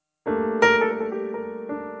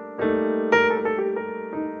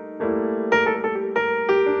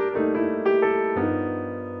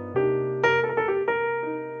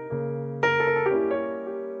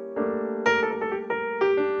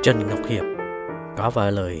Trần Ngọc Hiệp có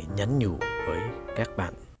vài lời nhắn nhủ với các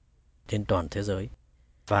bạn trên toàn thế giới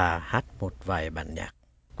và hát một vài bản nhạc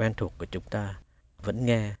quen thuộc của chúng ta vẫn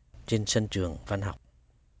nghe trên sân trường văn học.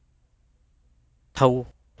 Thâu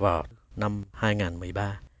vào năm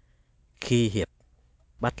 2013, khi Hiệp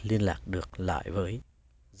bắt liên lạc được lại với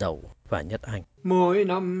Dậu và Nhất Anh. Mỗi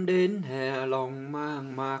năm đến hè lòng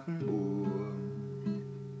mang mát buồn,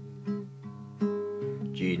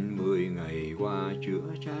 90 ngày qua chữa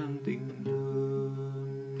chan tình thương.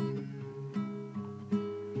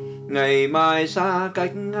 Ngày mai xa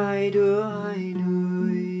cách hai đứa hai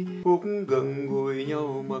nơi, phút gần gũi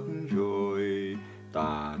nhau mất rồi,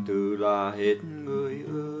 tà tư là hết người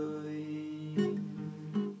ơi.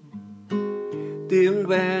 Tiếng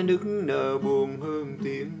ve nức nở buồn hơn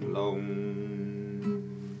tiếng lòng,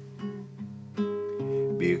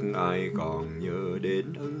 biết ai còn nhớ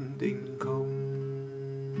đến ân tình không.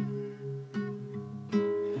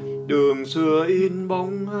 Đường xưa in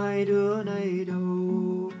bóng hai đứa nay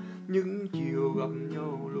đâu, những chiều gặp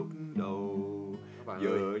nhau lúc đầu.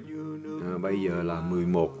 Giờ như nước bây giờ là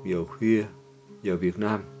 11 giờ khuya, giờ Việt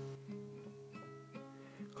Nam.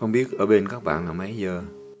 Không biết ở bên các bạn là mấy giờ.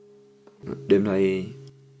 Đêm nay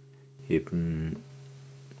Hiệp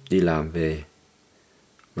đi làm về,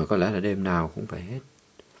 mà có lẽ là đêm nào cũng phải hết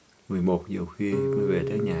 11 giờ khuya mới về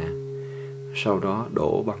tới nhà. Sau đó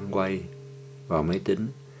đổ băng quay vào máy tính,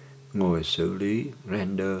 ngồi xử lý,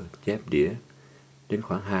 render, chép đĩa đến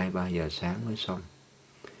khoảng 2-3 giờ sáng mới xong.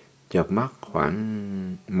 Chợp mắt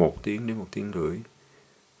khoảng 1 tiếng đến 1 tiếng rưỡi,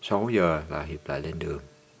 6 giờ là Hiệp lại lên đường.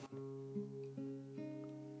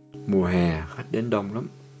 Mùa hè khách đến đông lắm,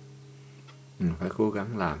 phải cố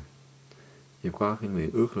gắng làm. Hiệp có cái nguyện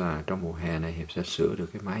ước là trong mùa hè này Hiệp sẽ sửa được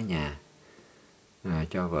cái mái nhà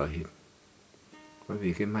cho vợ Hiệp. Bởi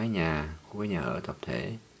vì cái mái nhà của cái nhà ở tập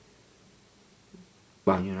thể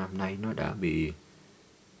bao nhiêu năm nay nó đã bị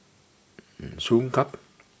xuống cấp,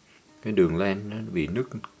 cái đường len nó bị nứt,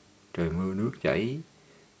 trời mưa nước chảy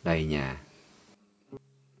đầy nhà.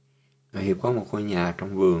 Hiệp có một ngôi nhà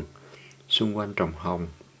trong vườn, xung quanh trồng hồng.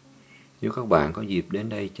 Nếu các bạn có dịp đến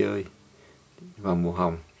đây chơi vào mùa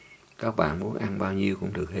hồng, các bạn muốn ăn bao nhiêu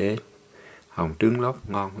cũng được hết. Hồng trứng lóc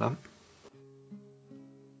ngon lắm.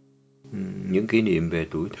 Những kỷ niệm về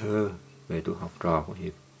tuổi thơ, về tuổi học trò của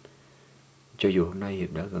Hiệp, cho dù hôm nay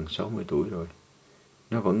Hiệp đã gần 60 tuổi rồi,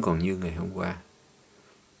 nó vẫn còn như ngày hôm qua.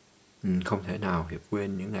 Không thể nào Hiệp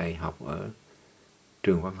quên những ngày học ở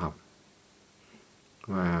trường văn học.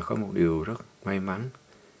 Và có một điều rất may mắn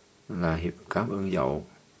là Hiệp cảm ơn Dậu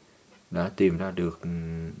đã tìm ra được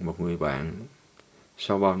một người bạn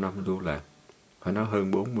sau bao năm lưu lạc, phải nói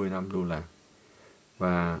hơn 40 năm lưu lạc,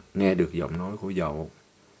 và nghe được giọng nói của Dậu,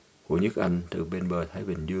 của Nhất Anh từ bên bờ Thái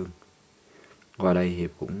Bình Dương. Qua đây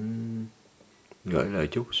Hiệp cũng gửi lời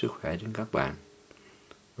chúc sức khỏe đến các bạn.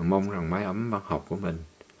 Mong rằng mái ấm văn học của mình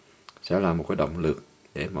sẽ là một cái động lực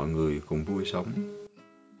để mọi người cùng vui sống,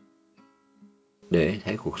 để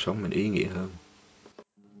thấy cuộc sống mình ý nghĩa hơn.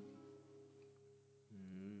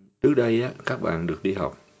 Trước đây các bạn được đi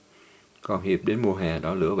học, còn Hiệp đến mùa hè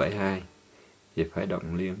đỏ lửa 72, Hiệp phải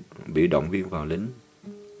bị động viên vào lính.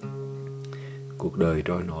 Cuộc đời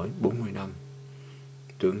trôi nổi 40 năm,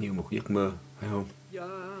 tưởng như một giấc mơ, phải không? Giá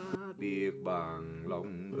biệt bằng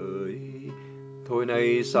lòng ơi, thôi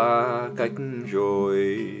nay xa cách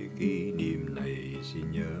rồi, kỷ niệm này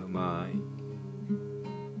xin nhớ mãi.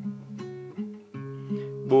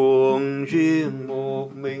 Buồn riêng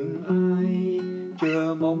một mình ai,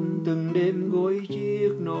 chờ mong từng đêm gối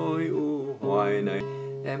chiếc nỗi u hoài này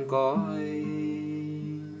em có hay.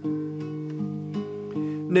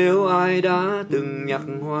 Nếu ai đã từng nhặt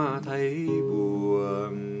hoa thấy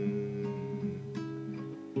buồn,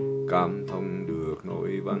 cảm thông được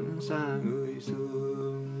nỗi vắng xa người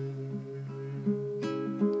xưa.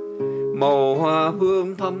 Màu hoa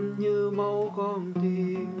hương thắm như máu con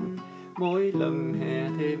tim, mỗi lần hè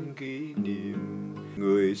thêm kỷ niệm.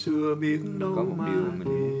 Người xưa biết đâu có một điều mình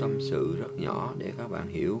muốn tâm sự rất nhỏ để các bạn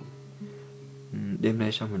hiểu. Đêm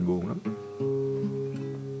nay sao mình buồn lắm.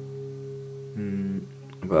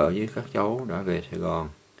 Vợ với các cháu đã về Sài Gòn.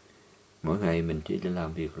 Mỗi ngày mình chỉ đi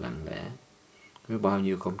làm việc lặng lẽ với bao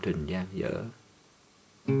nhiêu công trình dang dở.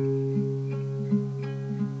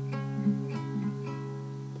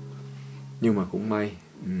 Nhưng mà cũng may,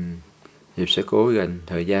 Hiệp sẽ cố dành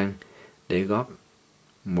thời gian để góp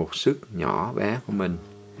một sức nhỏ bé của mình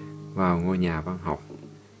vào ngôi nhà văn học,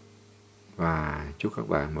 và chúc các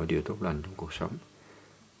bạn mọi điều tốt lành trong cuộc sống.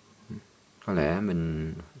 Có lẽ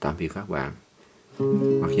mình tạm biệt các bạn,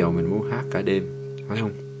 mặc dầu mình muốn hát cả đêm, phải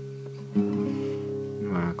không?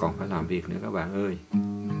 Nhưng mà còn phải làm việc nữa các bạn ơi.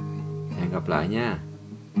 Hẹn gặp lại nha.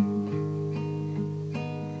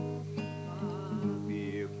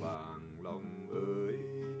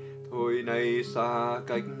 nay xa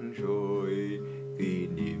cách rồi, kỷ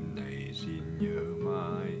niệm này xin nhớ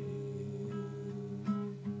mãi.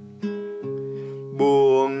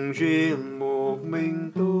 Buồn riêng một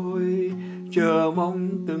mình tôi, chờ mong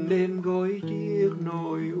từng đêm gối chiếc,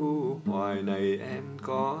 nỗi u hoài này em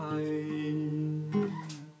có hay.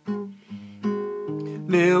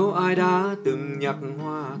 Nếu ai đã từng nhặt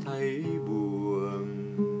hoa thấy buồn,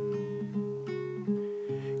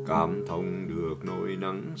 cảm thông được nỗi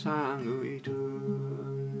nắng xa người thương.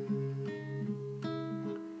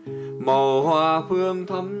 Màu hoa phương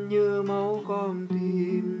thắm như máu con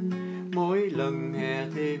tim, mỗi lần hè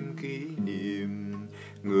thêm kỷ niệm,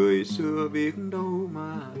 người xưa biết đâu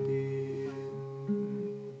mà tìm.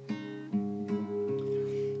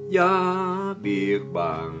 Giá biệt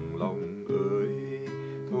bằng lòng ơi,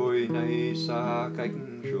 thôi nay xa cách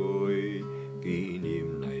rồi, kỷ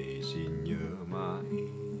niệm này xin nhớ mãi.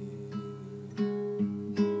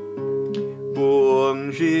 Buồn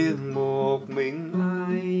riêng một mình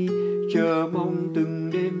ai, chờ mong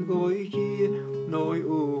từng đêm gối chia, nỗi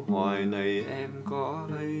u hoài này em có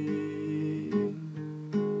hay.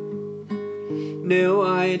 Nếu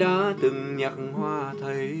ai đã từng nhặt hoa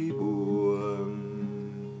thấy buồn,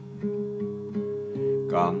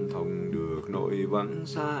 cảm thông được nỗi vắng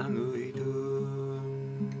xa người thương.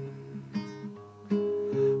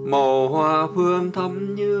 Màu hoa phương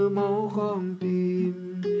thắm như máu con tim,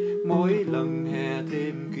 mỗi lần hè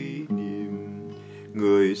thêm kỷ niệm,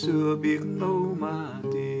 người xưa biết đâu mà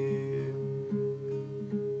tìm.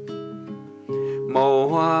 Màu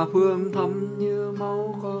hoa phương thắm như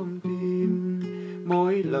máu con tim,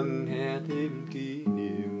 mỗi lần hè thêm kỷ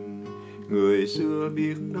niệm, người xưa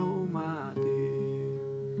biết đâu mà tìm.